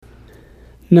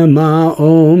Nama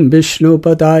Om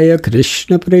Vishnupadaya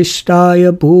Krishna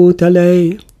Prishtaya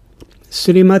Bhutale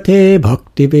Srimate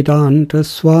Bhaktivedanta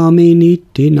Swami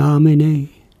Niti Namine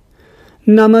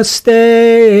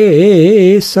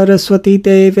Namaste Saraswati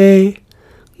Deve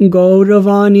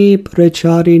Gauravani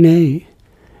Pracharine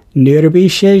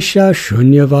Nirvishesha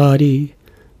Shunyavadi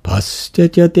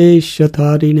Pastyajate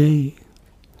Shatarine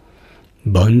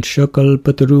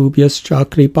Vanchakalpatarubhyascha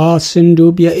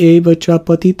kripasindubhya eva cha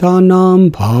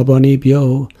patitanam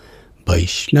bhavanebhyo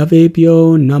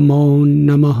Vaishnavebhyo namo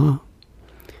namaha.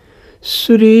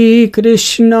 Sri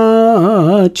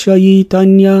Krishna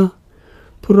Chaitanya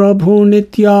Prabhu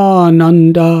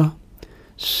Nityananda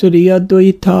Sri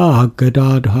Advaita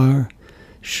Gadadhar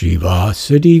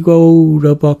Shivasadi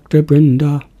Gaura Bhakta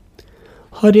Brinda.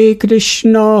 Hare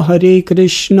Krishna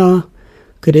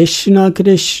Krishna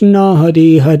Krishna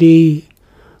Hare Hare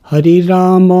Hare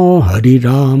Rama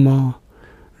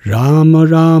Rama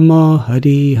Rama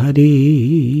Hare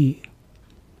Hare.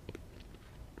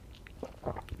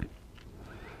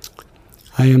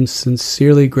 I am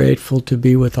sincerely grateful to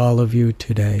be with all of you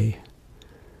today.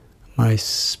 My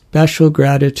special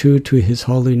gratitude to His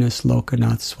Holiness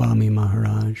Lokanath Swami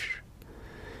Maharaj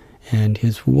and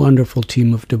his wonderful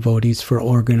team of devotees for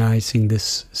organizing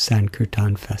this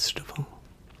Sankirtan festival.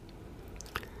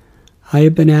 I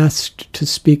have been asked to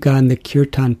speak on the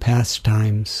Kirtan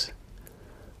pastimes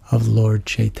of Lord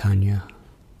Chaitanya.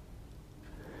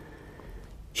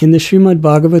 In the Srimad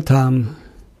Bhagavatam,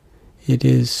 it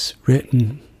is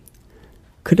written,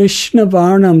 Krishna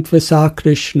Varnam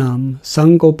Tvasakrishnam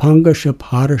Sangopangasha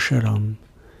Parasharam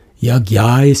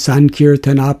Yagyai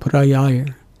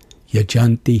Sankirtanaprayayar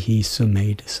Yajanti Hi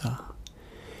Sumedasa.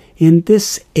 In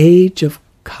this age of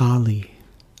Kali,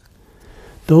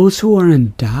 those who are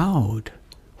endowed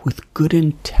with good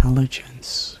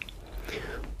intelligence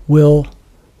will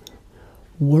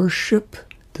worship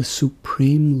the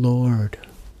Supreme Lord,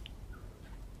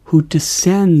 who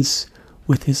descends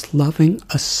with His loving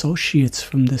associates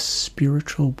from the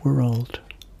spiritual world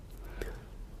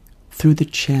through the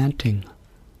chanting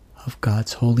of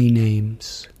God's holy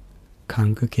names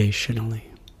congregationally.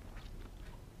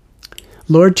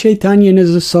 Lord Chaitanya and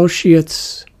his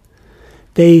associates,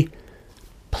 they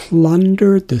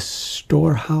plundered the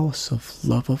storehouse of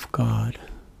love of God,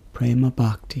 Prema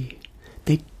Bhakti.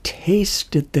 They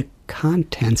tasted the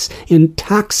contents,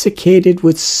 intoxicated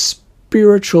with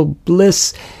spiritual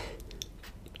bliss.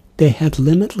 They had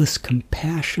limitless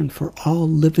compassion for all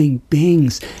living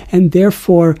beings, and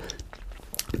therefore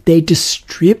they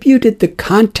distributed the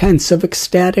contents of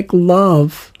ecstatic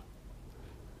love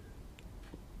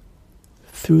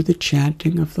through the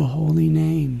chanting of the holy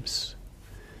names,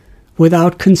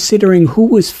 without considering who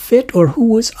was fit or who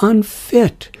was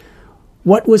unfit,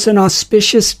 what was an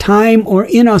auspicious time or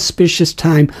inauspicious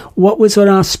time, what was an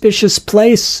auspicious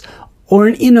place or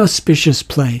an inauspicious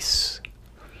place.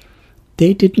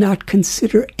 They did not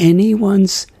consider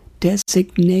anyone's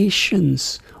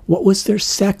designations. What was their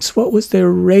sex? What was their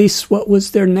race? What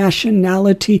was their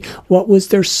nationality? What was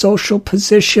their social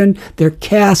position, their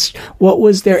caste? What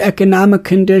was their economic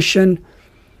condition?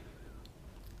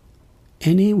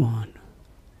 Anyone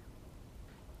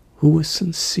who was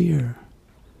sincere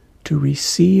to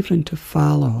receive and to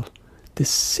follow the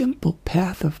simple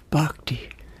path of bhakti,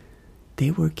 they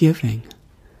were giving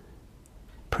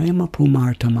Prema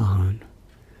Pumartamahan,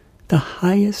 the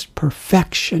highest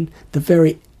perfection, the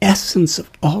very essence of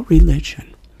all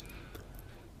religion,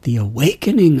 the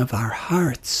awakening of our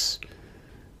hearts,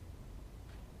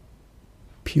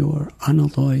 pure,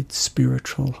 unalloyed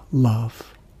spiritual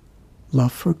love,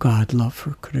 love for God, love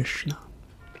for Krishna.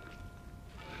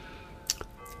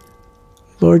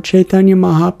 Lord Chaitanya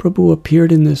Mahaprabhu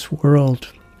appeared in this world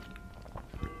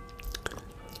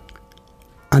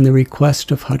on the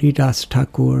request of Haridas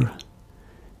Thakur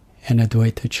and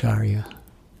Advaitacharya.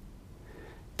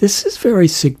 This is very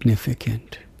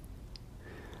significant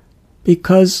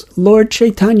because Lord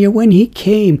Chaitanya, when he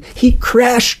came, he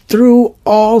crashed through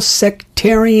all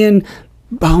sectarian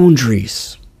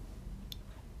boundaries.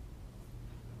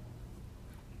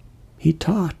 He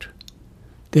taught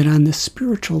that on the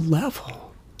spiritual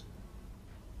level,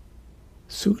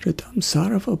 Suratam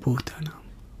Sarva Bhutanam,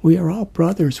 we are all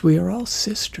brothers, we are all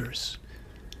sisters.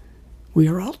 We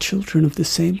are all children of the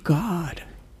same God.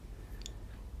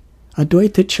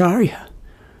 Advaitacharya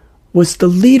was the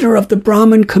leader of the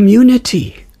Brahmin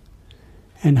community.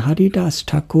 And Haridas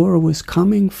Thakur was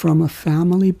coming from a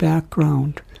family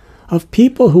background of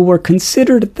people who were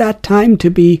considered at that time to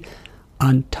be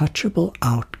untouchable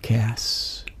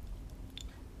outcasts.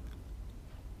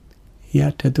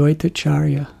 Yet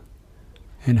Advaitacharya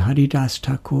and Haridas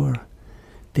Thakur,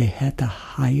 they had the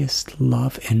highest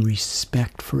love and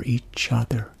respect for each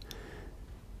other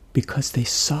because they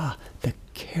saw the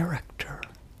character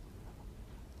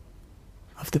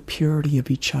of the purity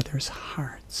of each other's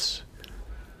hearts.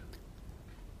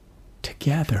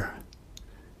 Together,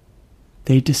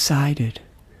 they decided,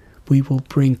 we will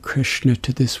bring Krishna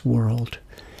to this world.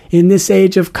 In this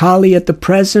age of Kali, at the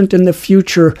present and the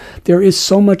future, there is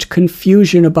so much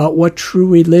confusion about what true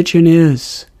religion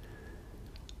is.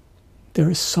 There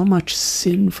is so much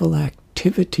sinful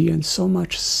activity and so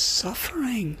much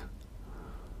suffering.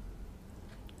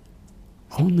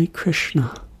 Only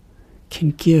Krishna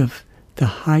can give the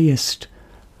highest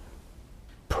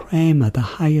prema, the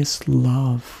highest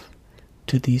love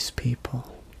to these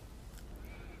people.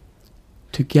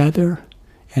 Together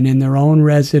and in their own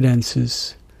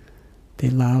residences, they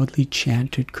loudly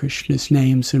chanted Krishna's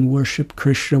names and worshipped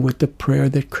Krishna with the prayer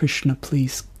that Krishna,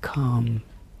 please come.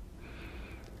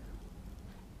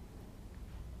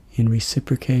 In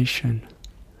reciprocation,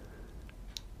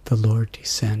 the Lord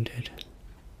descended.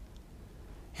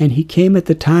 And he came at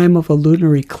the time of a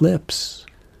lunar eclipse,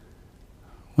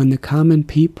 when the common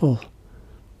people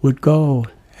would go,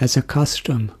 as a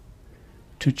custom,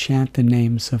 to chant the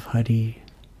names of Hari,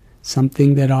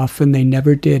 something that often they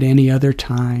never did any other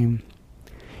time.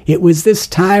 It was this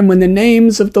time when the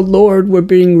names of the Lord were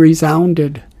being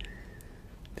resounded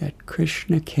that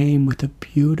Krishna came with a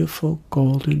beautiful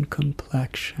golden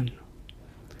complexion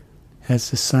as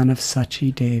the son of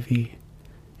Sachi Devi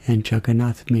and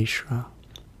Jagannath Mishra.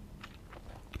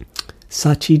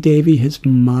 Sachi Devi, his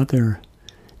mother,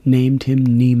 named him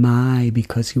Nimai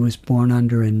because he was born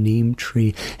under a neem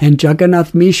tree. And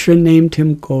Jagannath Mishra named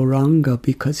him Gauranga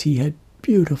because he had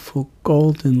beautiful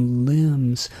golden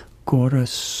limbs, Gaura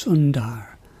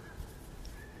Sundar.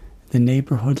 The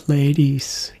neighborhood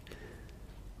ladies,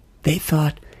 they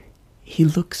thought he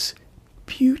looks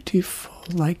beautiful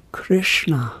like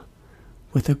Krishna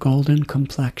with a golden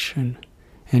complexion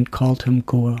and called him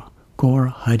Gaur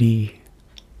Hari.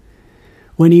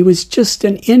 When he was just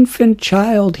an infant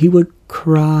child, he would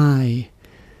cry.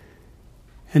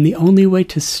 And the only way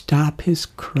to stop his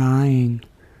crying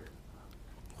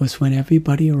was when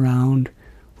everybody around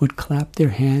would clap their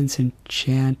hands and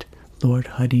chant Lord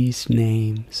Hari's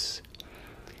names.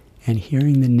 And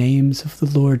hearing the names of the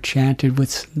Lord chanted with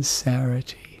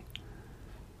sincerity,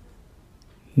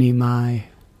 Nimai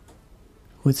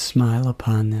would smile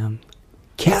upon them,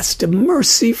 cast a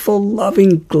merciful,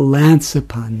 loving glance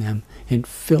upon them, and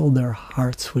fill their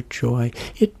hearts with joy.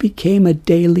 It became a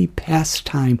daily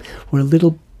pastime where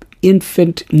little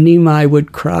infant Nimai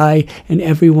would cry and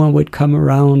everyone would come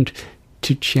around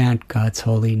to chant God's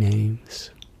holy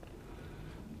names.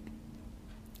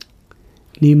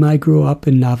 Nimai grew up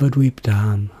in Navadvip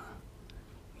Dham,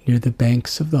 near the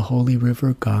banks of the holy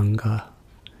river Ganga.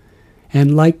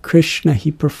 And like Krishna,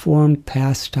 he performed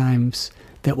pastimes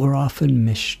that were often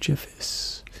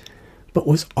mischievous, but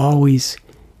was always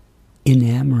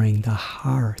enamoring the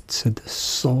hearts and the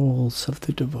souls of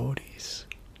the devotees.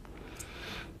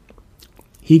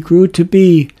 He grew to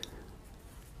be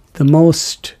the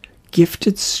most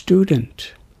gifted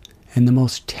student and the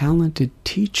most talented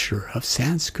teacher of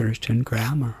Sanskrit and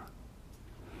grammar.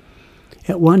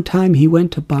 At one time he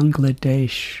went to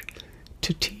Bangladesh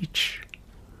to teach.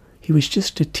 He was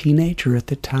just a teenager at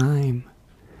the time.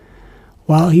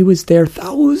 While he was there,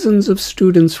 thousands of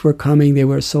students were coming. They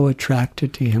were so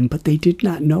attracted to him, but they did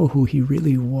not know who he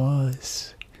really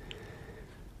was.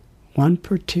 One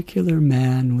particular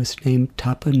man was named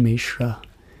Tapan Mishra.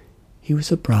 He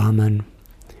was a Brahmin.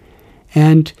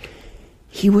 And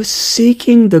he was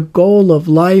seeking the goal of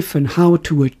life and how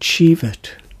to achieve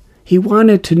it. He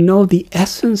wanted to know the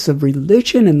essence of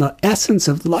religion and the essence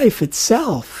of life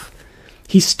itself.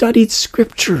 He studied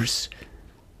scriptures,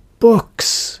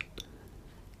 books.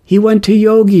 He went to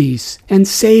yogis and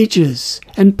sages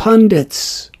and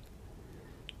pundits.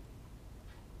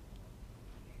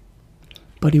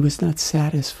 But he was not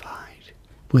satisfied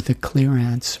with a clear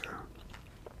answer.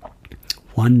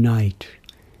 One night,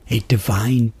 a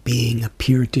divine being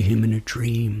appeared to him in a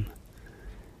dream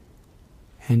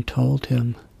and told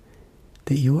him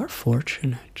that you are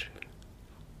fortunate.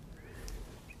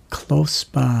 Close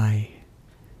by,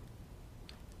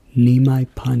 Nimai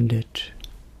Pandit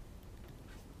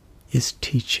is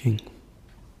teaching.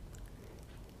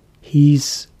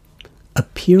 He's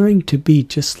appearing to be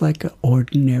just like an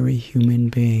ordinary human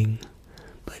being,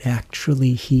 but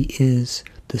actually he is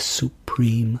the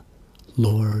Supreme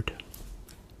Lord,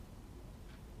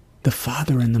 the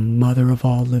Father and the Mother of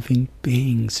all living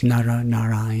beings,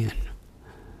 Narayan.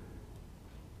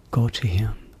 Go to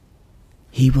him.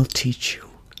 He will teach you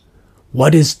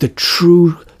what is the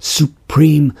true,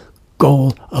 supreme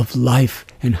goal of life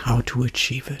and how to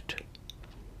achieve it.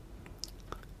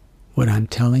 What I'm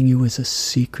telling you is a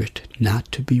secret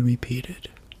not to be repeated.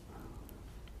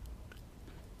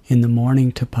 In the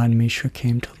morning, Tapan Mishra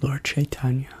came to Lord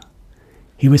Chaitanya.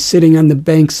 He was sitting on the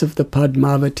banks of the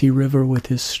Padmavati River with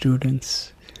his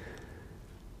students.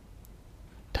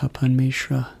 Tapan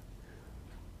Mishra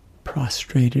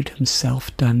prostrated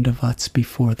himself dandavats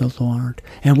before the Lord,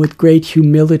 and with great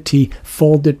humility,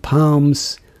 folded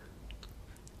palms,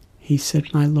 he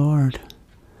said, "My Lord,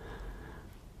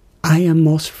 I am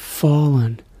most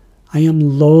fallen, I am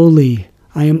lowly,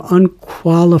 I am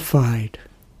unqualified,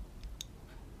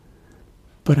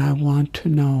 but I want to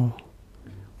know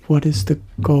what is the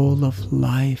goal of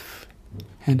life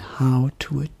and how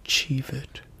to achieve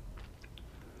it."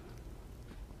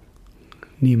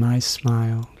 Nimai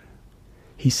smiled.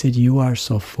 He said, "You are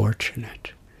so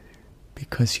fortunate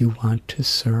because you want to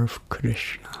serve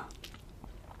Krishna.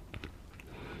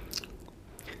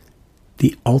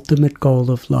 The ultimate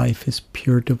goal of life is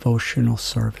pure devotional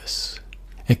service,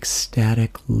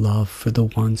 ecstatic love for the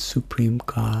one supreme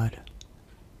God,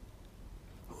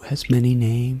 who has many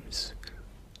names.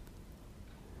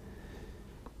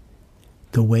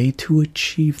 The way to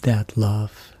achieve that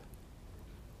love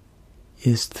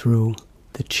is through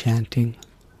the chanting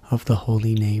of the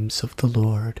holy names of the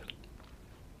Lord.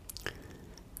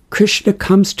 Krishna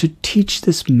comes to teach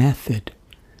this method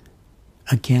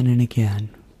again and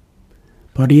again.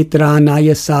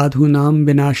 Paritranaya sadhunam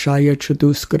vinashaya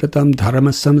chaduskritam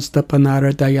dharma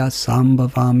samstapanaradaya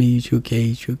sambhavami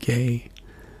yuge yuge.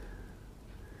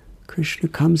 Krishna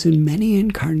comes in many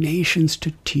incarnations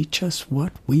to teach us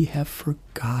what we have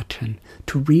forgotten,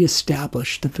 to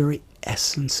re-establish the very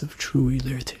essence of true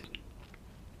religion.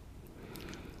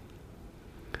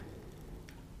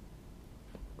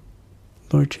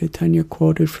 Lord Chaitanya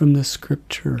quoted from the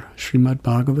scripture, Srimad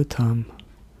Bhagavatam,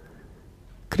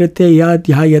 Kriteya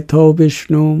dhyayato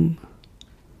vishnum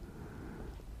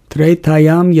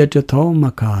tretayam yajato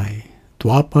makai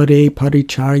dwapare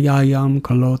paricharyayam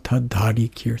kalota dhari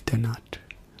kirtanat.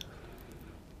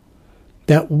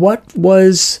 That what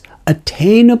was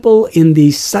attainable in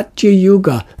the Satya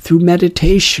Yuga through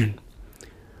meditation,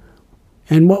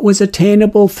 and what was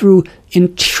attainable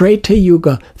in Treta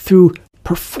Yuga through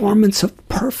performance of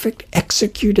perfect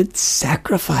executed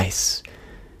sacrifice,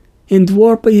 in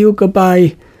Dwapara Yuga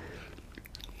by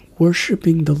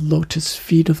worshipping the lotus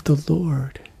feet of the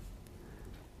Lord,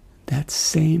 that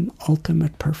same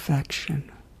ultimate perfection,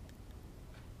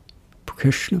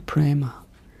 Krishna Prema,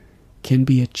 can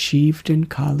be achieved in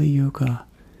Kali Yuga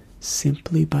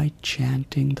simply by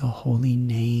chanting the holy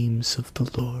names of the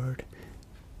Lord,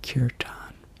 Kirtan.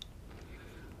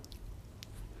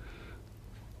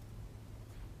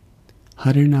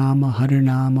 Harinama,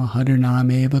 Harinama,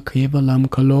 Harinameva Kevalam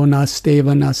Kalo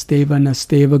Nasteva Nasteva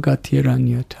Nasteva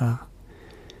Gatiranyata.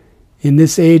 In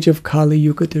this age of Kali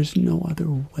Yuga, there's no other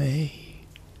way.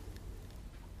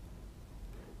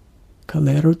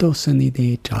 Kalero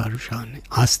dosanide jarjan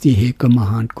asti heka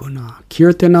mahan guna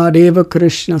kirtana deva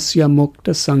krishnasya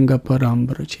mukta sangha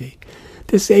parambraje.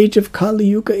 This age of Kali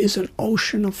Yuga is an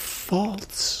ocean of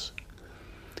faults.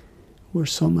 We're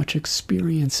so much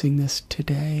experiencing this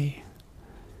today.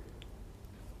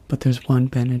 But there's one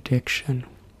benediction.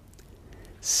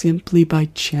 Simply by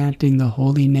chanting the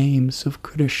holy names of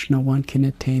Krishna, one can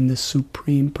attain the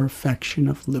supreme perfection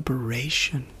of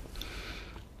liberation.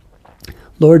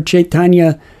 Lord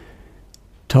Chaitanya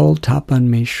told Tapan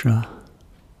Mishra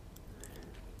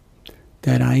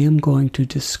that I am going to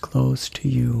disclose to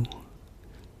you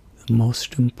the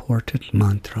most important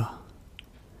mantra.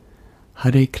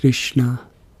 Hare Krishna,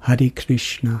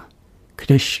 Krishna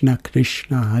Krishna,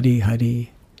 Hare Hare.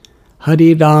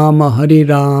 Hare Rama,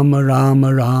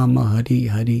 Rama Rama, Hare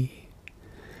Hare.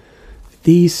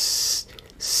 These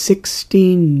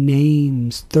 16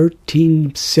 names,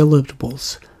 13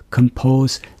 syllables,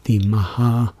 compose the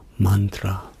Maha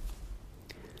Mantra.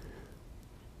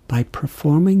 By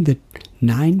performing the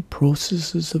 9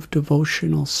 processes of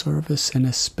devotional service, and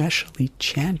especially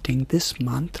chanting this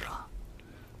mantra,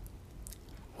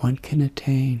 one can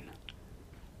attain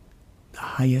the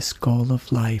highest goal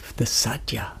of life, the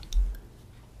Satya.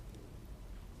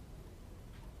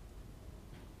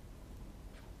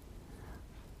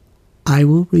 I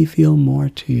will reveal more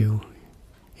to you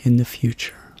in the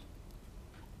future.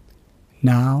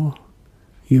 Now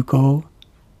you go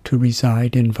to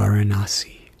reside in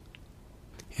Varanasi,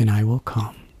 and I will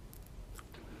come.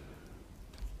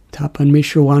 Tapan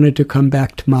Mishra wanted to come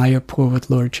back to Mayapur with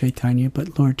Lord Chaitanya,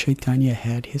 but Lord Chaitanya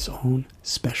had his own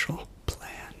special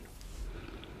plan.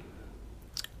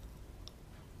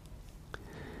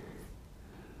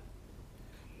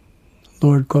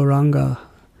 Lord Gauranga,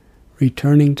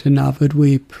 returning to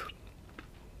Navadvip,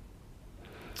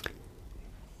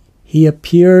 he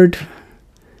appeared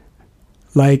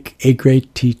like a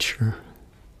great teacher,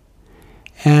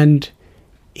 and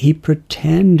he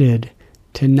pretended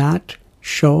to not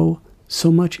show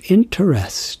so much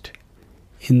interest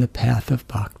in the path of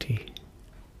bhakti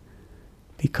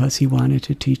because he wanted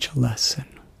to teach a lesson,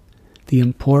 the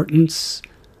importance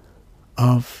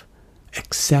of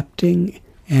accepting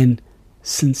and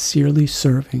sincerely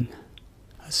serving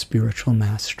a spiritual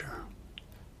master.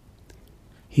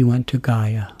 He went to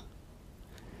Gaya,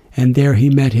 and there he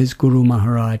met his Guru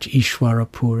Maharaj,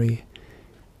 Ishwara Puri.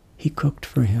 He cooked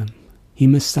for him. He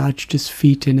massaged his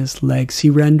feet and his legs. He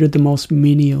rendered the most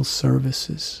menial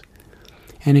services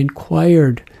and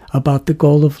inquired about the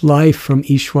goal of life from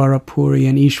Ishwara Puri.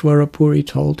 And Ishwara Puri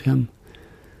told him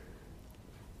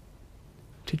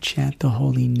to chant the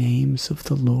holy names of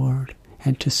the Lord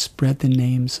and to spread the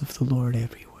names of the Lord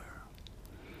everywhere.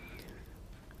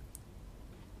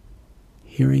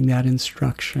 Hearing that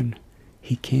instruction,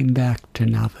 he came back to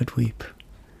Navadvip,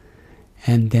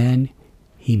 and then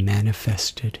he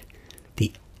manifested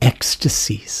the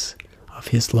ecstasies of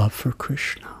his love for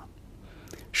Krishna.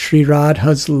 Sri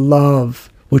Radha's love,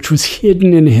 which was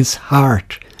hidden in his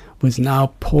heart, was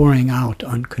now pouring out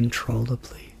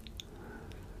uncontrollably.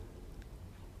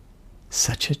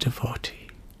 Such a devotee.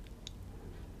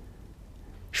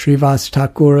 Srivas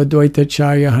Thakur,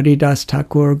 Advaitacharya, Haridas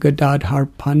Thakur, Gadadhar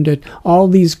Pandit, all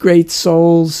these great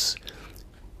souls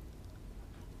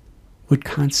would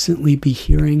constantly be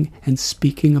hearing and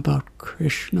speaking about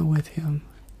Krishna with him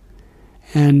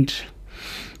and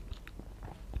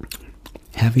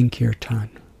having kirtan.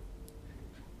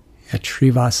 At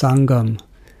Srivasangam,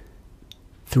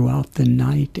 throughout the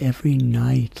night, every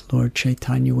night, Lord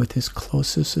Chaitanya with his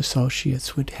closest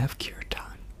associates would have kirtan.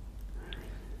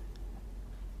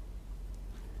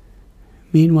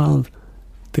 Meanwhile,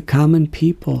 the common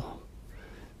people,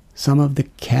 some of the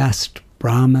caste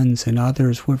Brahmins and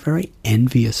others, were very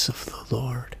envious of the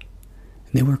Lord.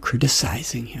 And they were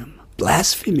criticizing him,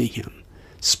 blaspheming him,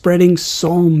 spreading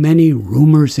so many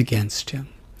rumors against him,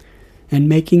 and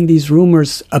making these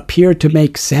rumors appear to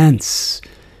make sense,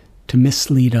 to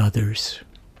mislead others.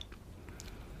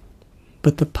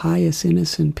 But the pious,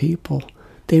 innocent people,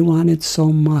 they wanted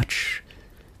so much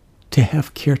to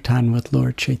have kirtan with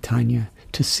Lord Chaitanya,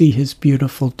 to see his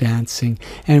beautiful dancing.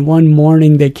 And one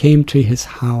morning they came to his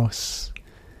house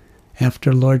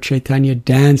after Lord Chaitanya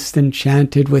danced and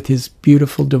chanted with his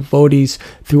beautiful devotees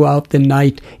throughout the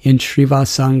night in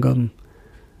Srivasangam.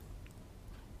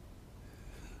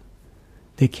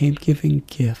 They came giving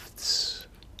gifts.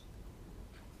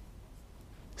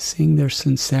 Seeing their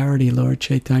sincerity, Lord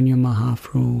Chaitanya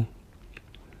Mahaprabhu,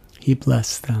 he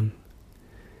blessed them.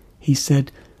 He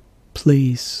said,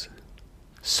 please,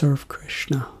 serve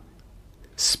Krishna.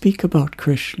 Speak about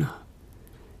Krishna.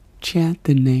 Chant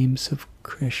the names of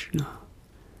Krishna.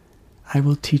 I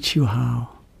will teach you how.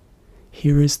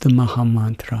 Here is the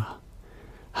Mahamantra.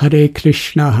 Hare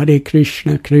Krishna,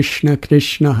 Krishna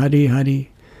Krishna, Hare Hare.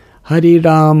 Hare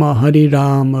Rama,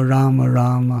 Rama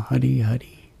Rama, Hare Hare.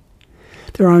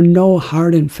 There are no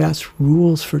hard and fast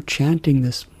rules for chanting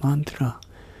this mantra.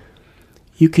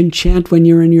 You can chant when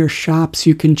you're in your shops.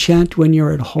 You can chant when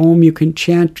you're at home. You can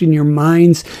chant in your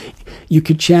minds. You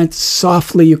could chant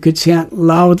softly. You could chant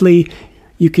loudly.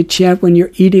 You could chant when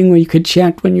you're eating. You could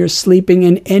chant when you're sleeping.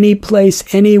 In any place,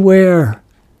 anywhere.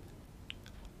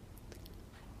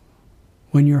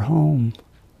 When you're home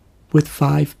with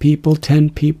 5 people,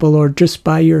 10 people, or just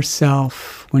by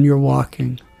yourself when you're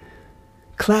walking.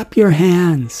 Clap your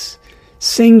hands.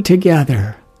 Sing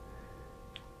together.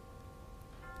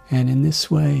 And in this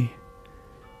way,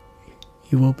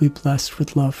 you will be blessed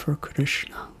with love for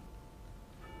Krishna.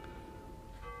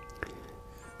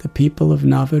 The people of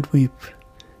Navadvip,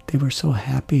 they were so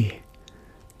happy.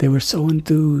 They were so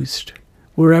enthused.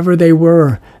 Wherever they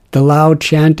were, the loud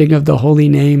chanting of the holy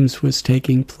names was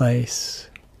taking place.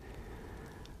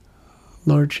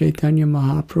 Lord Chaitanya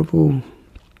Mahaprabhu,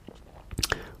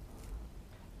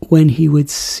 when he would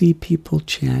see people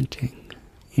chanting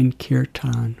in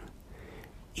kirtan,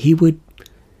 he would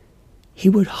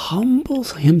humble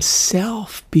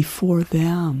himself before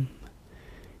them.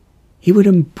 He would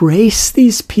embrace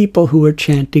these people who were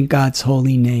chanting God's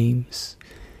holy names.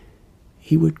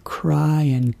 He would cry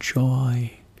in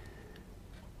joy.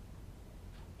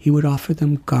 He would offer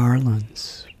them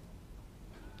garlands.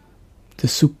 The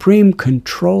supreme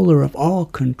controller of all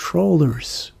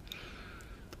controllers,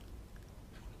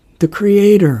 the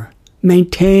creator,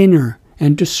 maintainer,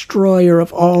 and destroyer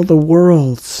of all the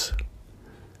worlds,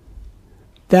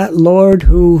 that Lord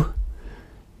who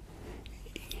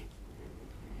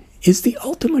is the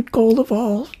ultimate goal of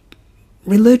all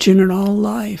religion and all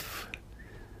life,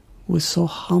 was so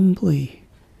humbly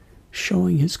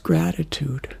showing his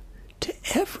gratitude to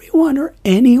everyone or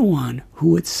anyone who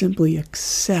would simply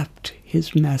accept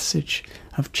his message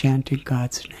of chanting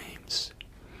God's names.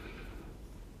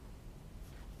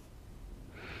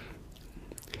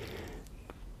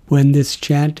 When this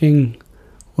chanting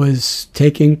was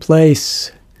taking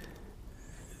place,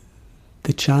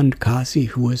 the Chandkazi,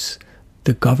 who was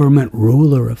the government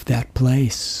ruler of that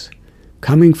place,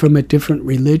 coming from a different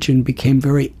religion, became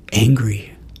very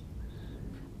angry.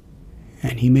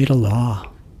 And he made a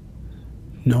law.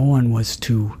 No one was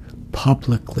to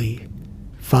publicly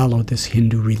follow this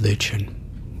Hindu religion,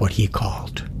 what he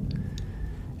called.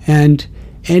 And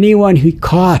anyone he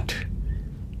caught,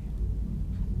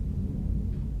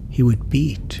 he would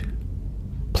beat,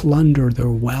 plunder their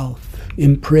wealth,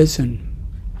 imprison.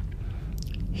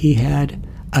 He had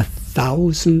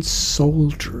 1,000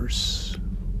 soldiers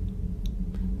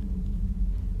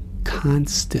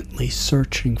constantly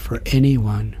searching for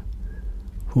anyone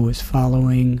who was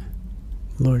following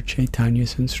Lord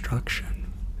Chaitanya's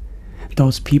instruction.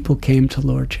 Those people came to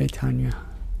Lord Chaitanya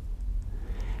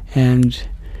and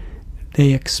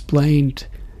they explained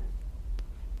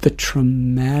the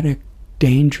traumatic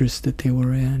dangers that they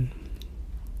were in.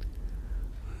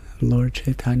 Lord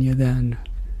Chaitanya then,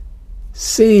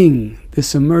 seeing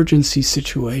this emergency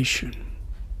situation,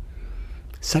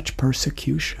 such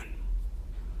persecution,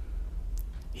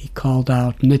 he called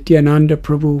out, Nityananda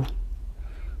Prabhu,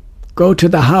 go to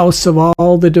the house of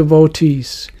all the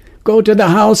devotees. Go to the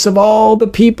house of all the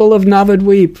people of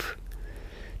Navadvip.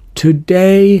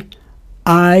 Today,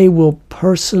 I will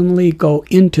personally go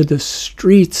into the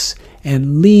streets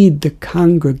and lead the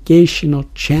congregational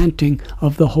chanting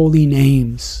of the holy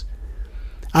names.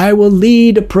 I will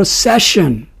lead a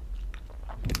procession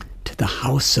to the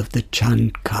house of the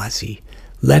Chandkazi.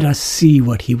 Let us see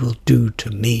what he will do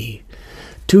to me.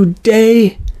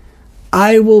 Today,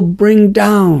 I will bring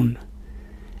down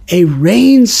a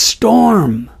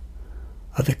rainstorm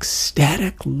of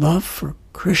ecstatic love for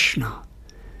Krishna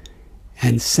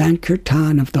and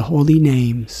Sankirtan of the holy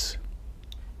names.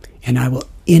 And I will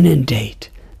inundate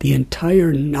the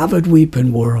entire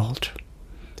Navadvipan world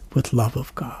with love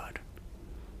of God.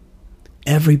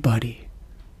 Everybody,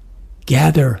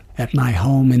 gather at my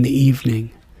home in the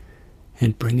evening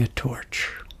and bring a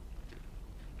torch.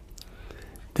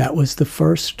 That was the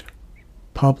first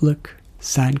public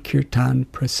Sankirtan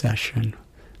procession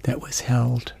that was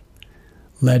held,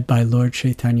 led by Lord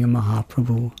Chaitanya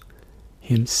Mahaprabhu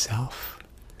himself.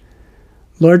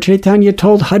 Lord Chaitanya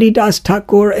told Haridas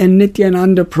Thakur and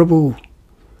Nityananda Prabhu,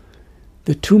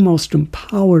 the two most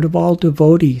empowered of all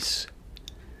devotees,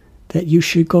 that you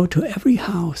should go to every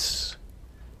house,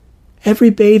 every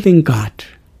bathing ghat,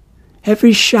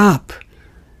 every shop,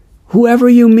 whoever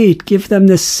you meet, give them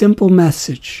this simple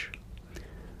message.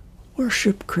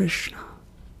 Worship Krishna.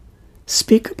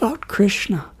 Speak about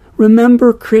Krishna.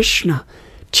 Remember Krishna.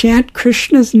 Chant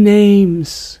Krishna's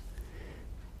names.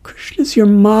 Krishna's your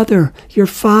mother, your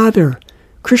father.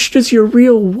 Krishna's your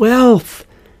real wealth.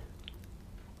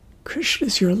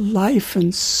 Krishna's your life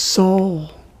and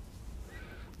soul.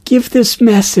 Give this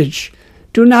message.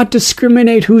 Do not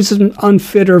discriminate who's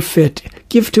unfit or fit.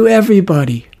 Give to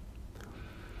everybody.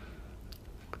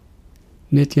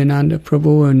 Nityananda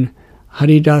Prabhu and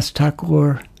Haridas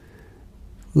Thakur,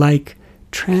 like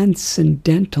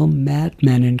transcendental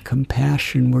madmen in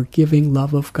compassion, were giving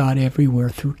love of God everywhere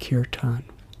through kirtan.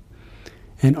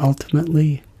 And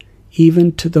ultimately,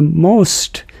 even to the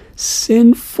most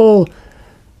sinful,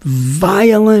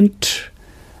 violent,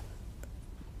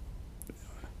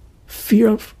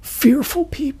 fearful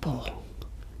people,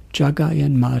 Jagai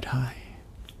and Madhai.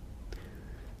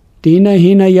 Dina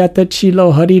hina yata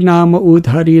chilo harinama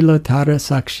udharila tara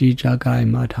sakshi Jagai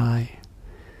Madhai.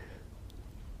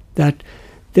 That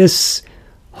this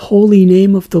holy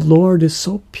name of the Lord is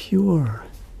so pure,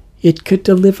 it could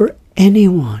deliver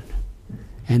anyone.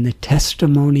 And the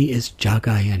testimony is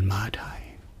Jagai and Madhai.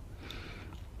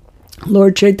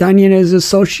 Lord Chaitanya and his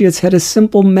associates had a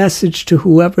simple message to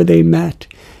whoever they met.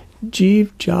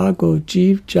 Jeev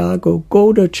jago,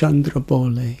 Goda Chandra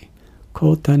bole,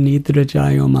 Kota nidra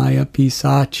jayo maya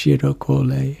pisachira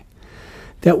kole.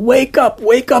 That wake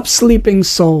up, sleeping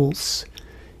souls.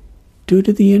 Due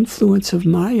to the influence of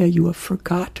Maya, you have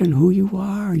forgotten who you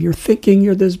are. You're thinking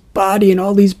you're this body and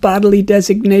all these bodily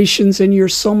designations, and you're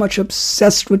so much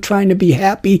obsessed with trying to be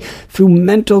happy through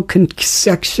mental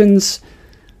conceptions.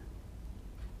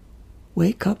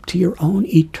 Wake up to your own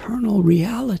eternal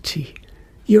reality.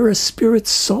 You're a spirit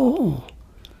soul.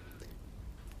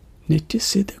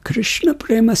 Nityasiddha Krishna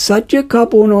Prema Satya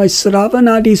Kapunoi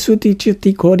Sravanadi Suti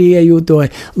Chitti Koriya Yudoi.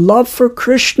 Love for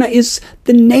Krishna is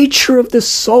the nature of the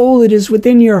soul. It is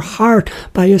within your heart.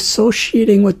 By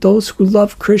associating with those who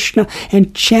love Krishna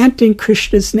and chanting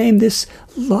Krishna's name, this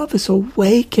love is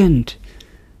awakened.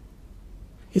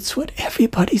 It's what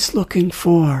everybody's looking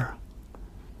for.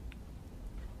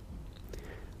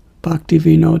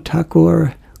 Bhaktivinoda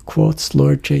Thakur quotes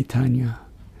Lord Chaitanya.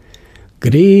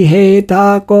 Grihe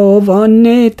tako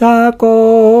vane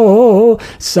tako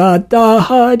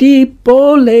sadahari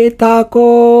pole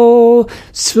tako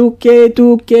suke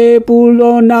duke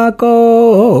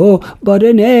bulonako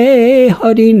barane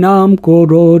harinam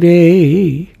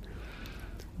korore.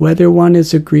 Whether one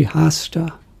is a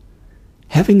grihasta,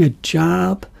 having a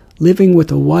job, living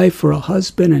with a wife or a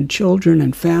husband and children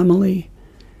and family,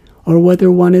 or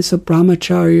whether one is a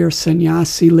brahmachari or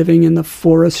sannyasi living in the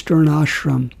forest or an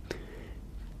ashram,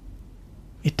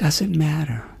 it doesn't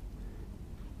matter.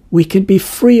 We can be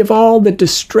free of all the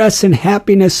distress and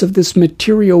happiness of this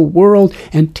material world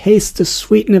and taste the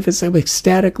sweetness of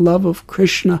ecstatic love of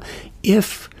Krishna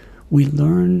if we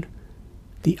learn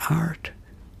the art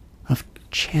of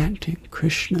chanting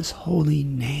Krishna's holy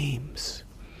names.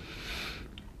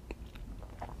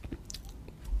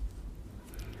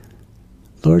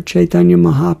 Lord Chaitanya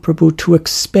Mahaprabhu, to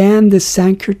expand the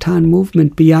Sankirtan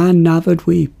movement beyond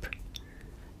Navadvip,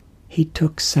 he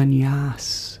took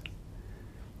sannyas,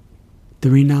 the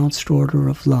renounced order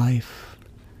of life.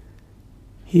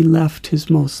 He left his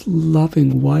most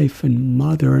loving wife and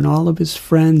mother and all of his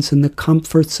friends and the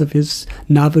comforts of his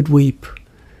Navadvip.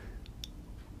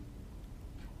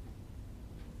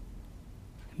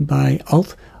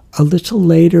 A little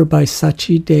later, by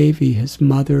Sachi Devi, his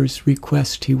mother's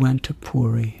request, he went to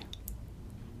Puri.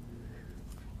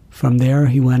 From there,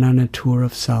 he went on a tour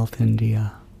of South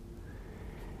India.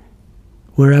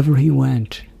 Wherever he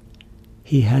went,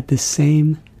 he had the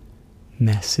same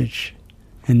message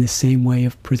and the same way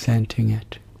of presenting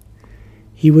it.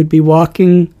 He would be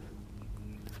walking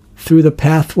through the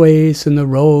pathways and the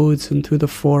roads and through the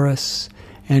forests,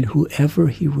 and whoever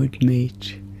he would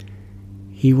meet,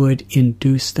 he would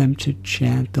induce them to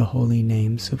chant the holy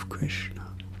names of Krishna.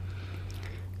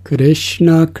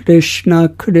 Krishna, Krishna,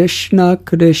 Krishna,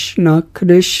 Krishna,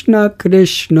 Krishna,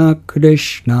 Krishna,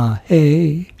 Krishna,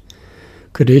 hey.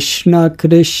 Krishna,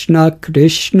 Krishna,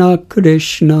 Krishna,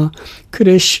 Krishna,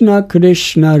 Krishna,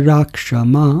 Krishna,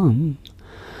 Rakshamam.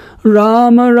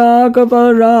 Rama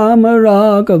Raghava, Rama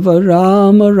Raghava,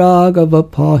 Rama Raghava,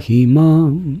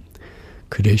 Pahimam.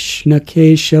 Krishna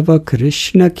Keshava,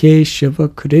 Krishna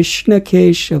Keshava, Krishna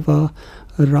Keshava,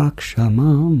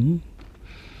 Rakshamam.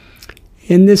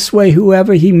 In this way,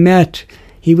 whoever he met,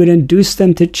 he would induce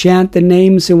them to chant the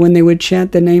names, and when they would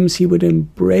chant the names, he would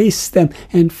embrace them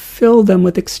and fill them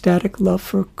with ecstatic love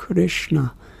for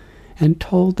Krishna, and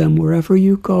told them, wherever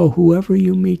you go, whoever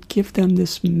you meet, give them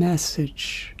this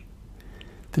message,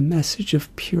 the message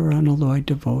of pure unalloyed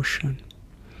devotion,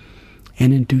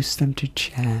 and induce them to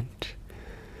chant.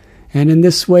 And in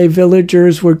this way,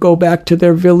 villagers would go back to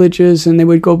their villages, and they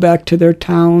would go back to their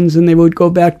towns, and they would go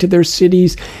back to their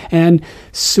cities, and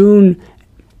soon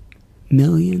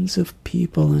millions of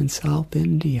people in South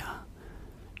India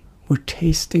were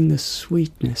tasting the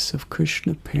sweetness of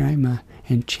Krishna Prema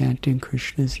and chanting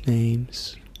Krishna's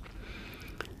names.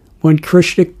 When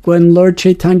Lord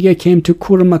Chaitanya came to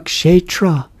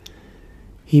Kurmakshetra,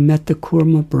 he met the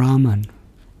Kurma Brahman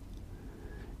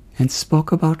and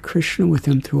spoke about Krishna with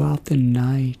him throughout the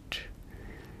night.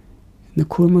 And the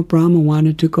Kurma Brahman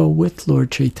wanted to go with Lord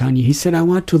Chaitanya. He said, I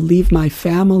want to leave my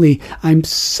family. I'm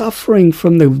suffering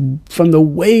from the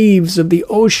waves of the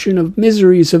ocean of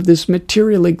miseries of this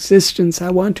material existence.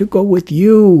 I want to go with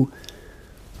you.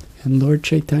 And Lord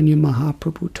Chaitanya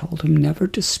Mahaprabhu told him never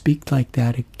to speak like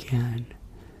that again.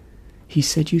 He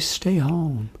said, you stay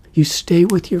home. You stay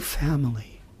with your family.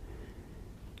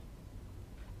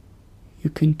 You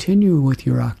continue with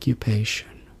your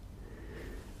occupation,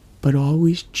 but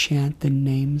always chant the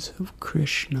names of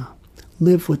Krishna.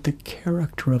 Live with the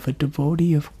character of a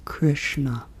devotee of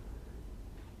Krishna,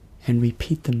 and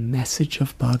repeat the message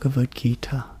of Bhagavad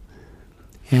Gita.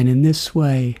 And in this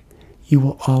way, you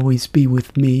will always be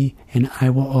with me, and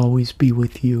I will always be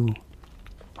with you,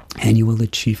 and you will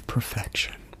achieve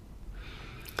perfection.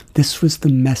 This was the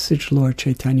message Lord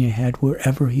Chaitanya had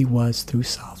wherever he was through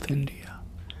South India.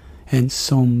 And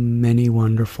so many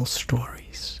wonderful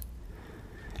stories.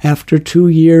 After 2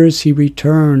 years, he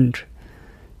returned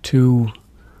to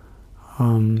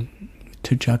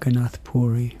Jagannath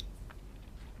Puri.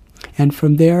 And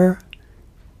from there,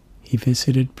 he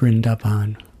visited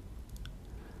Vrindavan.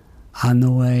 On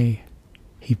the way,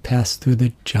 he passed through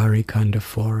the Jharikanda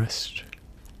forest.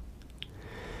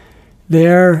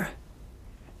 There,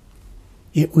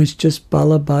 it was just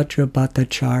Balabhadra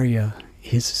Bhattacharya,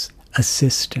 his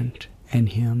assistant, and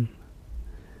him.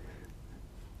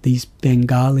 These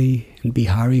Bengali and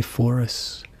Bihari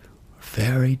forests were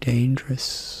very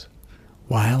dangerous,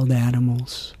 wild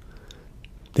animals.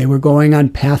 They were going on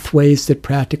pathways that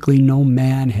practically no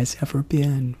man has ever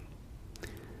been.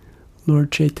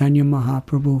 Lord Chaitanya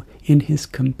Mahaprabhu, in his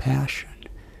compassion,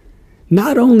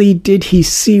 not only did he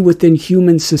see within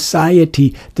human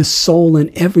society the soul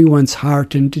in everyone's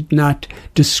heart and did not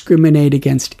discriminate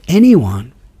against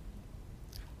anyone,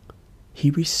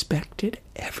 he respected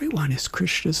everyone as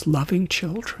Krishna's loving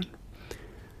children.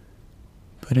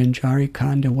 But in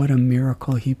Jharikanda, what a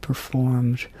miracle he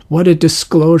performed. What a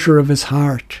disclosure of his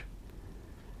heart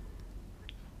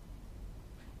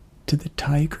to the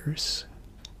tigers.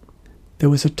 There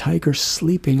was a tiger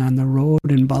sleeping on the road,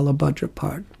 and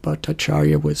Balabhadra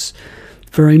Bhattacharya was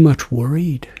very much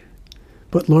worried.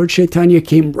 But Lord Chaitanya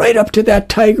came right up to that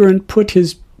tiger and put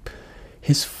his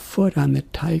foot on the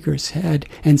tiger's head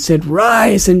and said,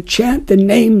 "Rise and chant the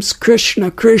names Krishna,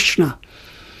 Krishna."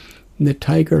 And the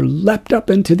tiger leapt up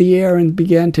into the air and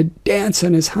began to dance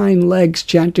on his hind legs,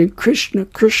 chanting Krishna,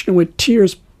 Krishna, with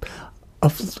tears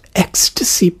of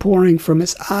ecstasy pouring from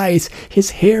his eyes,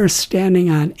 his hair standing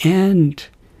on end.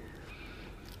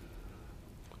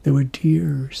 There were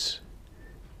deers.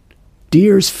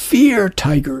 Deers fear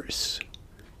tigers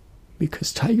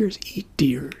because tigers eat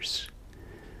deers.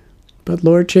 But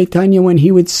Lord Chaitanya, when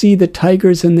he would see the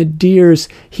tigers and the deers,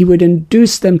 he would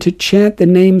induce them to chant the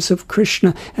names of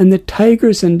Krishna, and the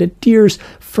tigers and the deers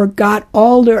forgot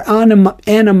all their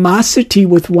animosity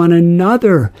with one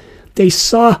another. They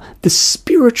saw the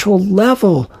spiritual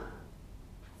level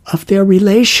of their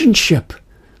relationship.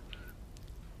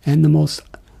 And the most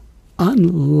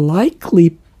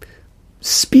unlikely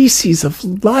species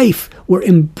of life were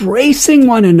embracing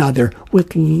one another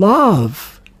with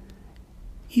love,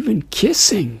 even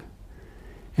kissing.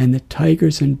 And the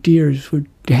tigers and deers were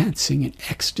dancing in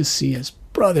ecstasy as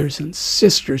brothers and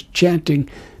sisters chanting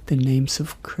the names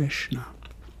of Krishna.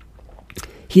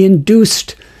 He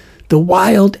induced the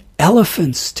wild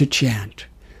elephants to chant,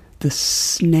 the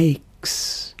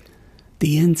snakes,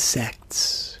 the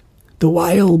insects, the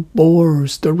wild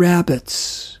boars, the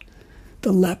rabbits,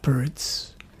 the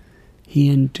leopards. He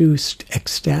induced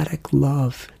ecstatic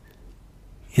love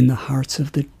in the hearts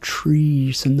of the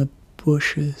trees and the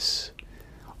bushes.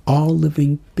 All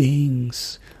living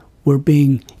beings were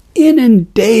being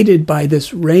inundated by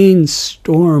this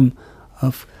rainstorm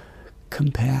of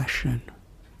compassion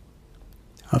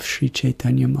of Sri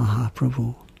Chaitanya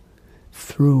Mahaprabhu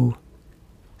through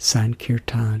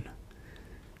Sankirtan,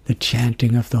 the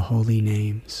chanting of the holy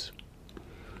names.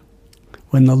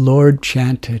 When the Lord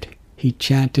chanted, he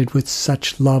chanted with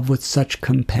such love, with such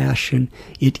compassion,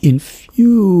 it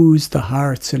infused the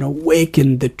hearts and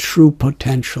awakened the true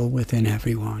potential within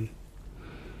everyone.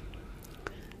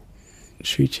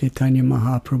 Sri Chaitanya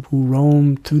Mahaprabhu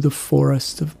roamed through the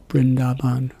forest of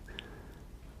Vrindavan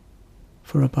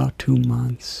for about 2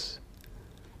 months.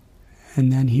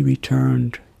 And then he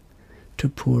returned to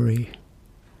Puri.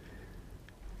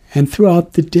 And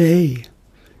throughout the day,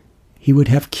 he would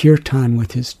have kirtan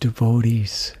with his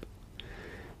devotees.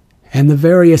 And the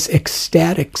various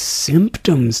ecstatic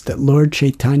symptoms that Lord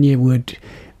Chaitanya would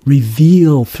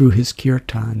reveal through his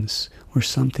kirtans were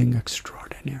something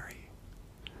extraordinary.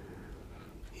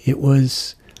 It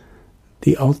was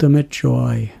the ultimate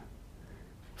joy.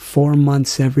 4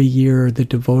 months every year, the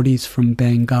devotees from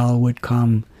Bengal would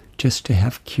come just to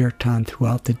have kirtan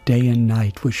throughout the day and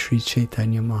night with Sri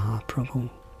Chaitanya Mahaprabhu.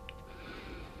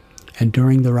 And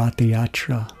during the Ratha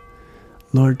Yatra,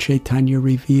 Lord Chaitanya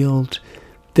revealed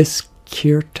this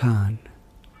kirtan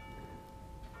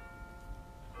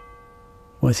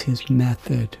was his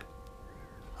method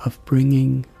of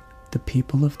bringing the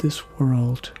people of this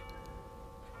world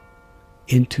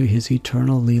into his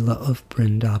eternal Leela of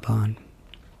Vrindavan.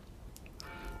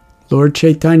 Lord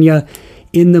Chaitanya,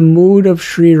 in the mood of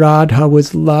Sri Radha,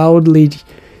 was loudly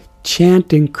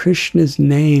chanting Krishna's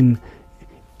name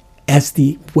as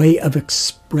the way of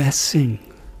expressing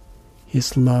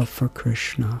his love for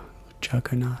Krishna,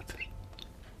 Jagannath.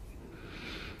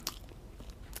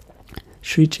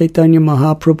 Sri Chaitanya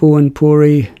Mahaprabhu in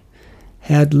Puri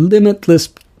had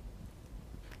limitless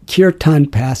kirtan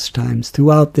pastimes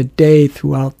throughout the day,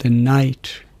 throughout the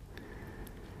night.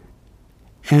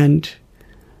 And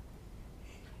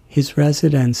his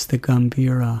residence, the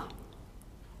Gambhira,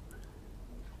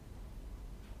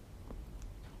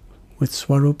 with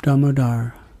Swarup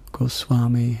Damodar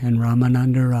Goswami and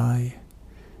Ramananda Rai,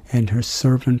 and her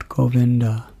servant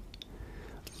Govinda,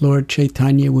 Lord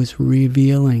Chaitanya was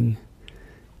revealing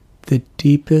the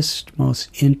deepest, most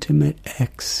intimate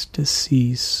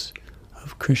ecstasies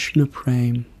of Krishna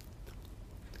Prem,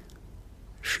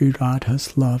 Sri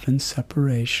Radha's love and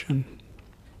separation.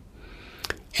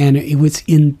 And it was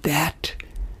in that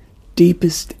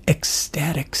deepest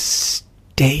ecstatic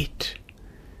state,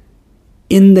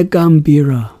 in the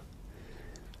Gambhira,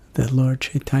 that Lord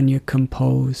Chaitanya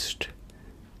composed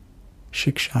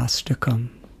Shikshastakam,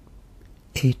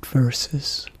 8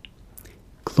 verses,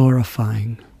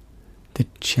 glorifying the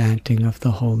chanting of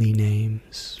the holy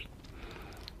names.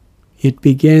 It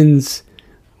begins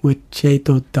with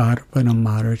Cetodarpanam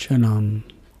Marjanam,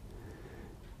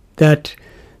 that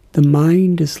the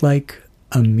mind is like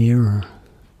a mirror.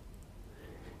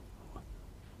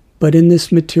 But in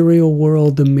this material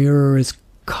world, the mirror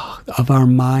of our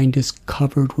mind is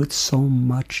covered with so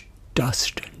much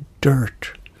dust and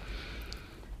dirt.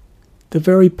 The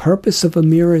very purpose of a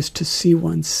mirror is to see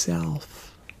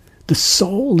oneself. The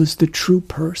soul is the true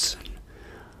person.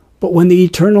 But when the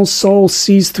eternal soul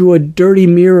sees through a dirty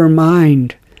mirror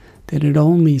mind, then it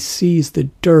only sees the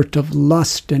dirt of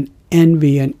lust and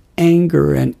envy and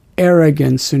anger and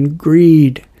arrogance and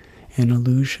greed and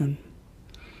illusion.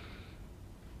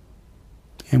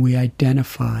 And we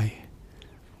identify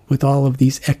with all of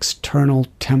these external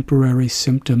temporary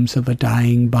symptoms of a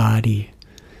dying body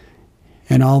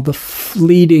and all the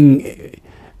fleeting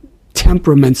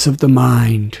temperaments of the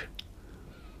mind.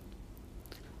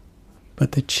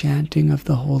 But the chanting of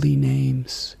the holy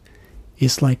names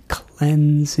is like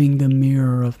cleansing the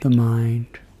mirror of the mind.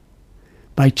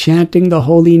 By chanting the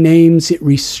holy names, it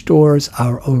restores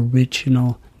our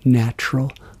original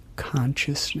natural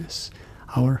consciousness,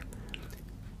 our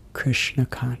Krishna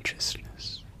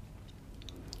consciousness.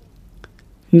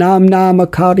 Nam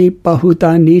namakari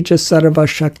pahuta nija sarva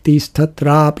shaktis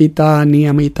tatrapita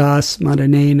niyamita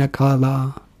smaranena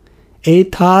kala.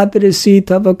 Etadrisi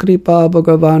tava kripa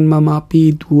bhagavan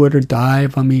mamapi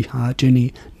durdaiva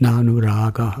mihajani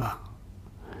nanuragaha.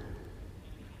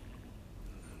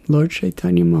 Lord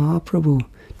Chaitanya Mahaprabhu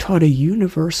taught a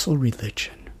universal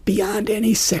religion beyond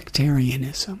any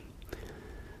sectarianism.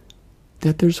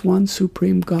 That there's one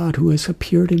supreme God who has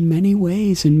appeared in many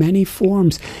ways, in many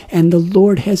forms, and the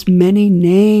Lord has many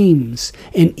names.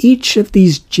 And each of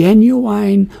these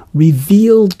genuine,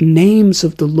 revealed names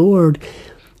of the Lord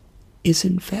is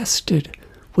invested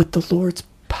with the Lord's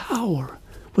power,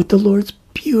 with the Lord's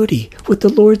beauty, with the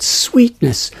Lord's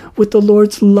sweetness, with the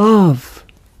Lord's love.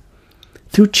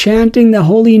 Through chanting the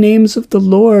holy names of the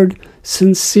Lord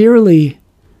sincerely,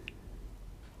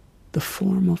 the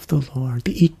form of the Lord,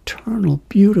 the eternal,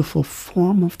 beautiful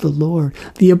form of the Lord,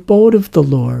 the abode of the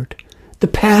Lord, the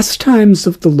pastimes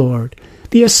of the Lord,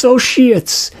 the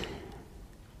associates,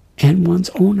 and one's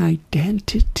own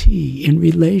identity in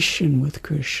relation with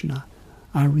Krishna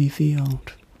are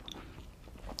revealed.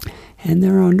 And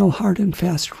there are no hard and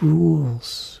fast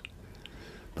rules.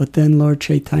 But then Lord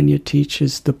Chaitanya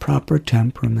teaches the proper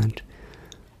temperament.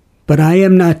 But I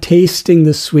am not tasting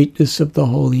the sweetness of the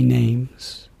holy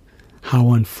names.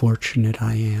 How unfortunate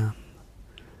I am.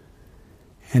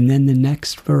 And then the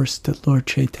next verse that Lord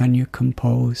Chaitanya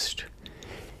composed,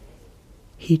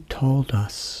 he told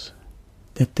us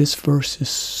that this verse is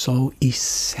so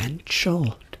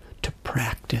essential to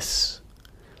practice,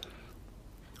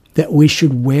 that we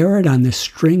should wear it on the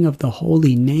string of the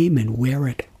holy name and wear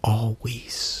it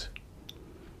always.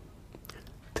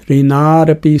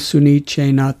 Trinarapi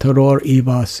sunichena taror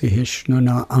iva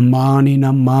sihishnuna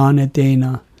amanina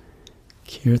manadena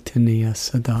Kirtaniya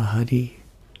Sadahari.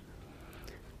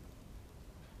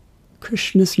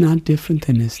 Krishna is not different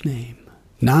than his name.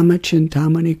 Nama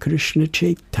Chintamani Krishna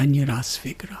Chaitanya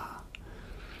Rasvigraha.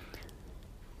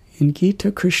 In Gita,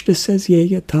 Krishna says,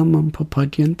 Yeya tamam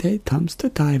papadyante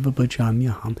tamstataiva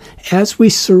bhajamyaham. As we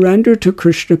surrender to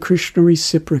Krishna, Krishna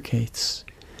reciprocates.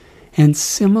 And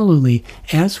similarly,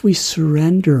 as we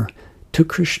surrender to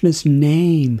Krishna's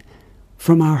name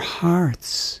from our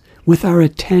hearts, with our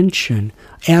attention,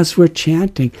 as we're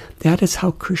chanting, that is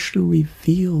how Krishna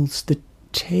reveals the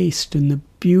taste and the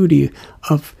beauty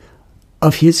of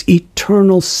his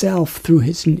eternal self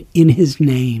in his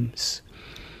names.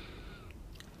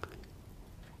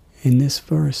 In this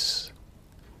verse,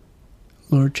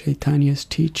 Lord Chaitanya is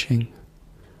teaching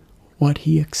what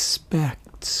he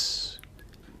expects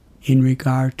in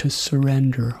regard to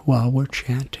surrender while we're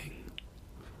chanting.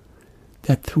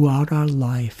 That throughout our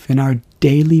life, in our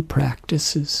daily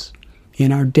practices,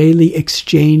 in our daily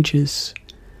exchanges,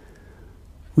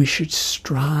 we should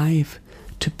strive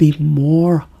to be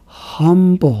more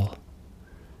humble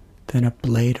than a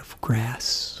blade of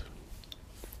grass,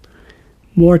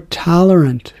 more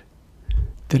tolerant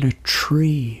than a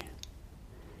tree,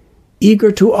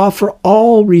 eager to offer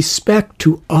all respect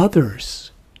to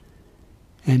others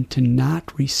and to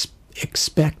not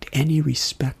expect any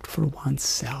respect for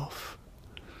oneself.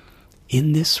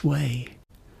 In this way,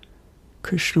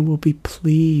 Krishna will be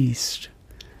pleased,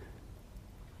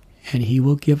 and he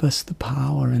will give us the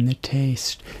power and the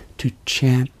taste to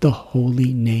chant the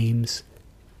holy names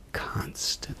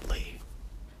constantly.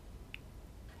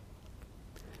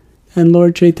 And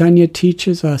Lord Chaitanya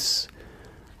teaches us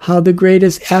how the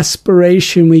greatest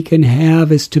aspiration we can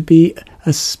have is to be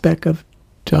a speck of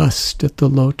dust at the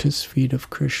lotus feet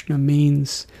of Krishna,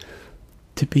 means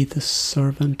to be the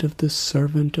servant of the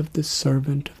servant of the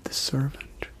servant of the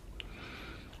servant.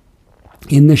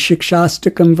 In the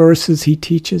Shikshastakam verses, he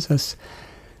teaches us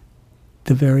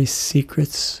the very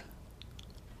secrets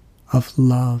of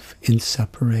love in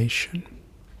separation.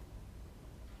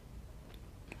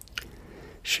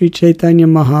 Sri Chaitanya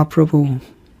Mahaprabhu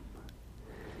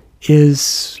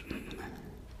is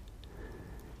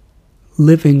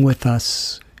living with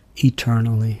us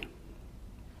eternally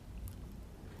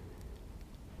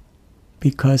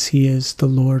because he is the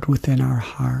Lord within our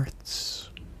hearts.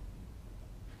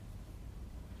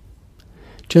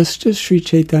 Just as Sri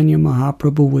Chaitanya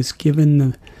Mahaprabhu was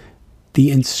given the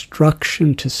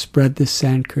instruction to spread the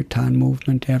Sankirtan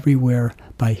movement everywhere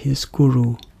by his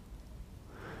guru,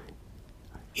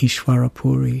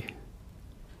 Ishwarapuri,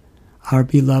 our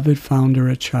beloved founder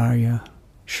Acharya,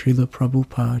 Srila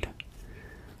Prabhupada,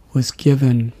 was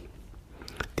given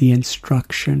the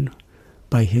instruction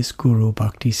by his guru,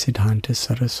 Bhaktisiddhanta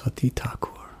Saraswati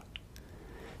Thakur,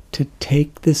 to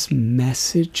take this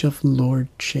message of Lord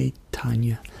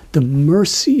Chaitanya, the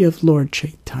mercy of Lord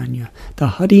Chaitanya, the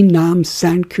Harinam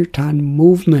Sankirtan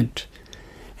movement,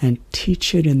 and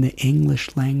teach it in the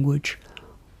English language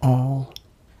all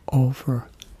over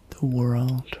the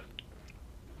world.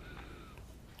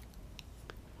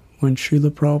 When Srila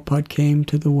Prabhupada came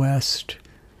to the West,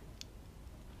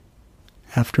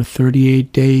 after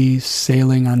 38 days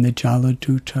sailing on the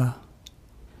Jaladuta,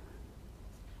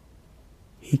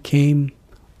 he came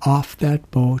off that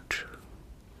boat,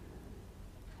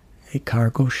 a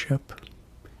cargo ship.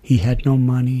 He had no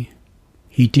money.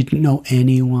 He didn't know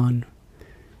anyone.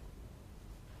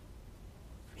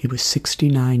 He was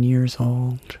 69 years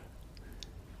old.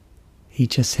 He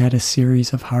just had a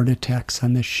series of heart attacks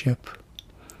on the ship.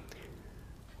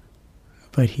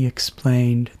 But he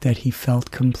explained that he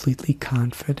felt completely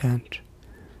confident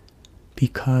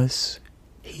because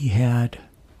he had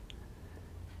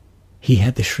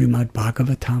the Srimad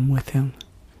Bhagavatam with him.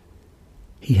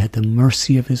 He had the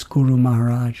mercy of his Guru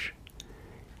Maharaj,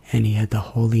 and he had the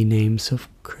holy names of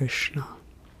Krishna.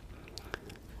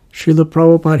 Srila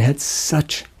Prabhupada had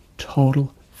such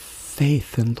total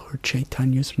faith in Lord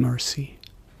Chaitanya's mercy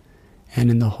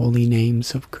and in the holy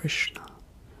names of Krishna.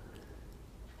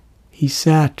 He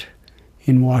sat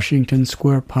in Washington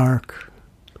Square Park,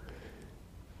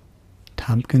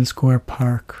 Tompkins Square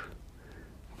Park,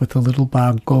 with a little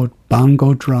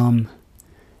bongo drum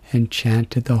and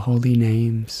chanted the holy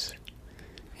names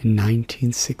in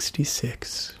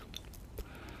 1966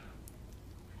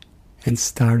 and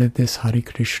started this Hare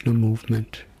Krishna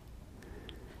movement.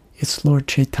 It's Lord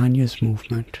Chaitanya's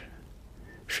movement.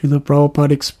 Srila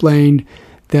Prabhupada explained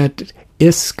that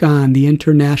ISKCON, the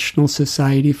International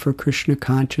Society for Krishna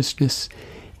Consciousness,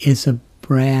 is a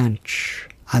branch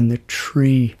on the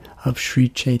tree of Sri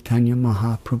Chaitanya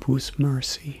Mahaprabhu's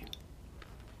mercy.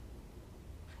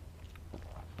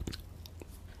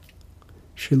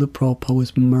 Srila Prabhupada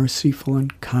was merciful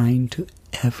and kind to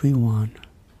everyone.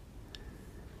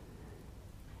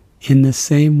 In the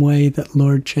same way that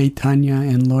Lord Chaitanya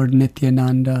and Lord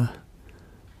Nityananda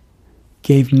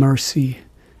gave mercy,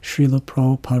 Srila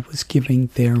Prabhupada was giving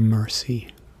their mercy.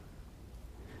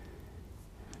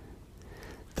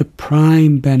 The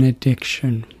prime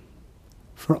benediction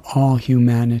for all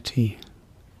humanity,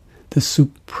 the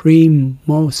supreme,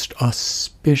 most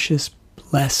auspicious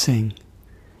blessing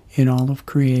in all of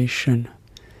creation,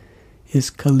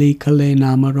 is Kali Kale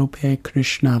Namarupe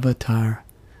Krishna Avatar,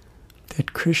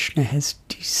 that Krishna has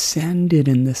descended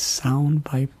in the sound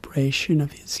vibration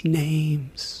of his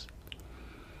names.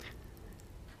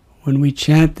 When we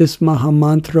chant this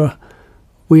Mahamantra,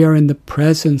 we are in the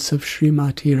presence of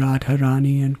Srimati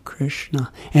Radharani and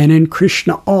Krishna. And in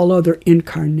Krishna, all other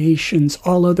incarnations,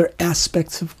 all other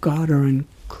aspects of God are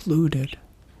included.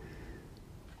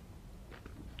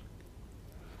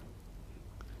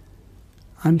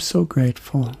 I'm so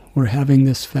grateful we're having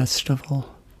this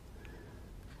festival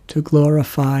to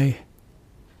glorify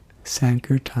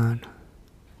Sankirtan,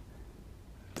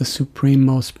 the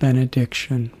supreme-most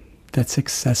benediction that's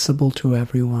accessible to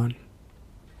everyone.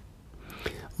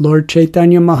 Lord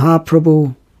Chaitanya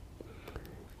Mahaprabhu,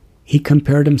 he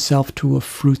compared himself to a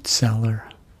fruit seller.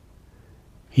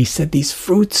 He said these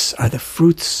fruits are the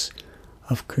fruits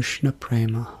of Krishna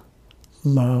Prema,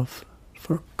 love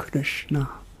for Krishna,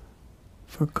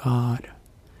 for God.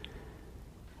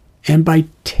 And by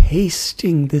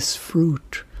tasting this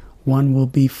fruit, one will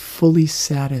be fully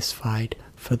satisfied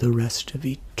for the rest of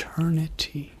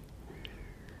eternity.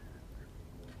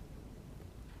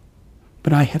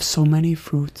 But I have so many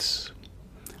fruits.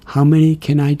 How many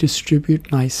can I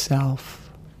distribute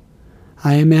myself?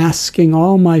 I am asking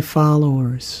all my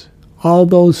followers, all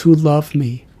those who love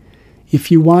me,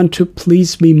 if you want to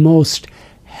please me most,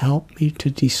 help me to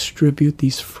distribute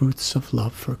these fruits of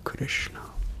love for Krishna.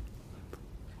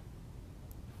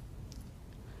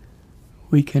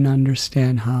 We can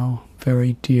understand how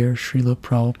very dear Srila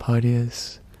Prabhupada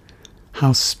is,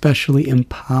 how specially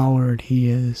empowered he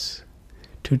is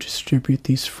to distribute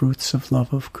these fruits of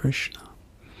love of Krishna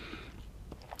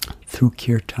through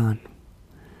kirtan.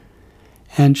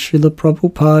 And Srila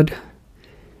Prabhupada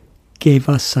gave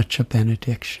us such a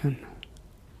benediction.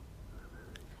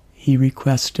 He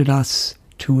requested us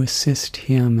to assist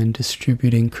him in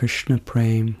distributing Krishna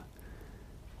Prem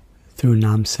through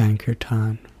Nam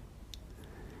Sankirtan.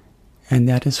 And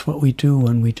that is what we do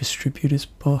when we distribute his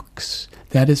books.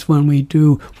 That is when we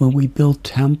do when we build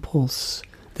temples.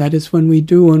 That is when we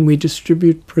do when we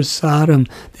distribute prasadam.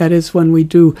 That is when we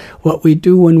do what we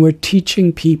do when we're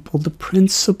teaching people the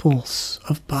principles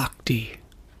of bhakti.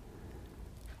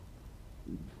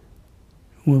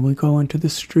 When we go into the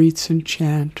streets and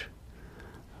chant,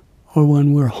 or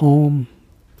when we're home,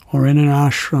 or in an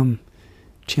ashram,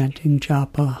 chanting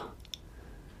japa.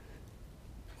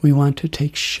 We want to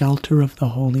take shelter of the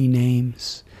holy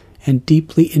names and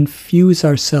deeply infuse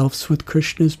ourselves with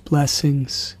Krishna's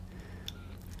blessings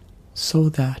so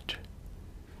that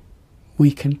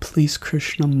we can please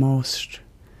Krishna most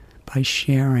by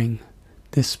sharing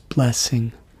this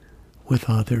blessing with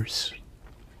others.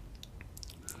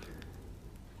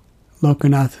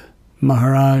 Lokanath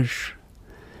Maharaj,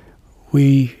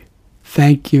 we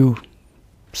thank you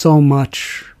so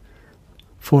much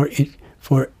for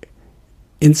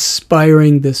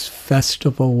inspiring this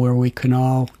festival where we can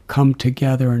all come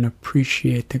together and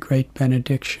appreciate the great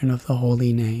benediction of the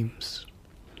holy names.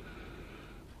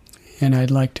 And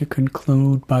I'd like to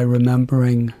conclude by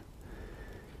remembering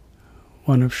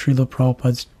one of Srila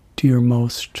Prabhupada's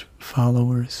dearmost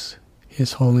followers,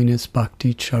 His Holiness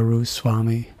Bhakti Charu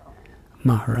Swami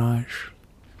Maharaj.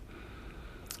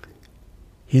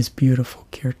 His beautiful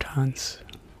kirtans,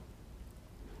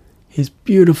 his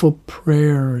beautiful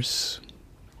prayers,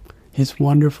 his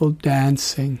wonderful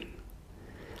dancing,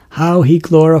 how he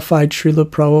glorified Srila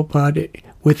Prabhupada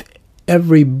with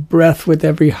every breath, with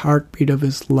every heartbeat of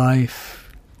his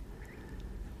life,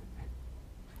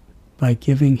 by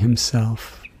giving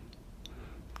himself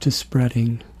to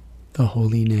spreading the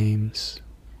holy names.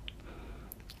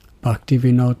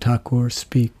 Bhaktivinoda Thakur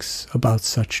speaks about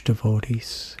such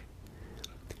devotees.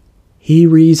 He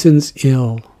reasons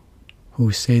ill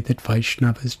who say that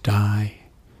Vaishnavas die,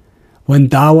 when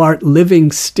thou art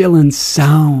living still and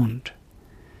sound.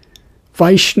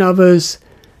 Vaishnavas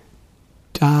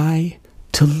die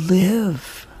to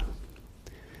live,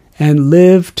 and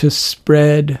live to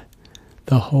spread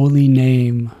the holy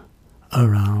name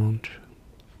around.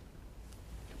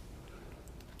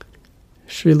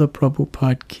 Srila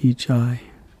Prabhupada ki jai.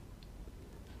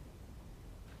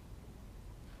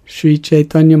 Sri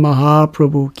Chaitanya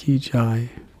Mahaprabhu ki jai.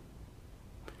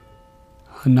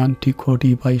 Ananti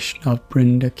Koti Vaishnav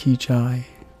Brinda ki jai.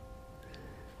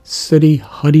 Sri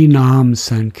Hari Nam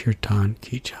Sankirtan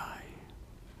ki jai.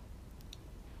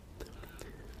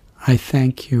 I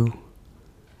thank you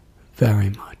very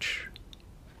much.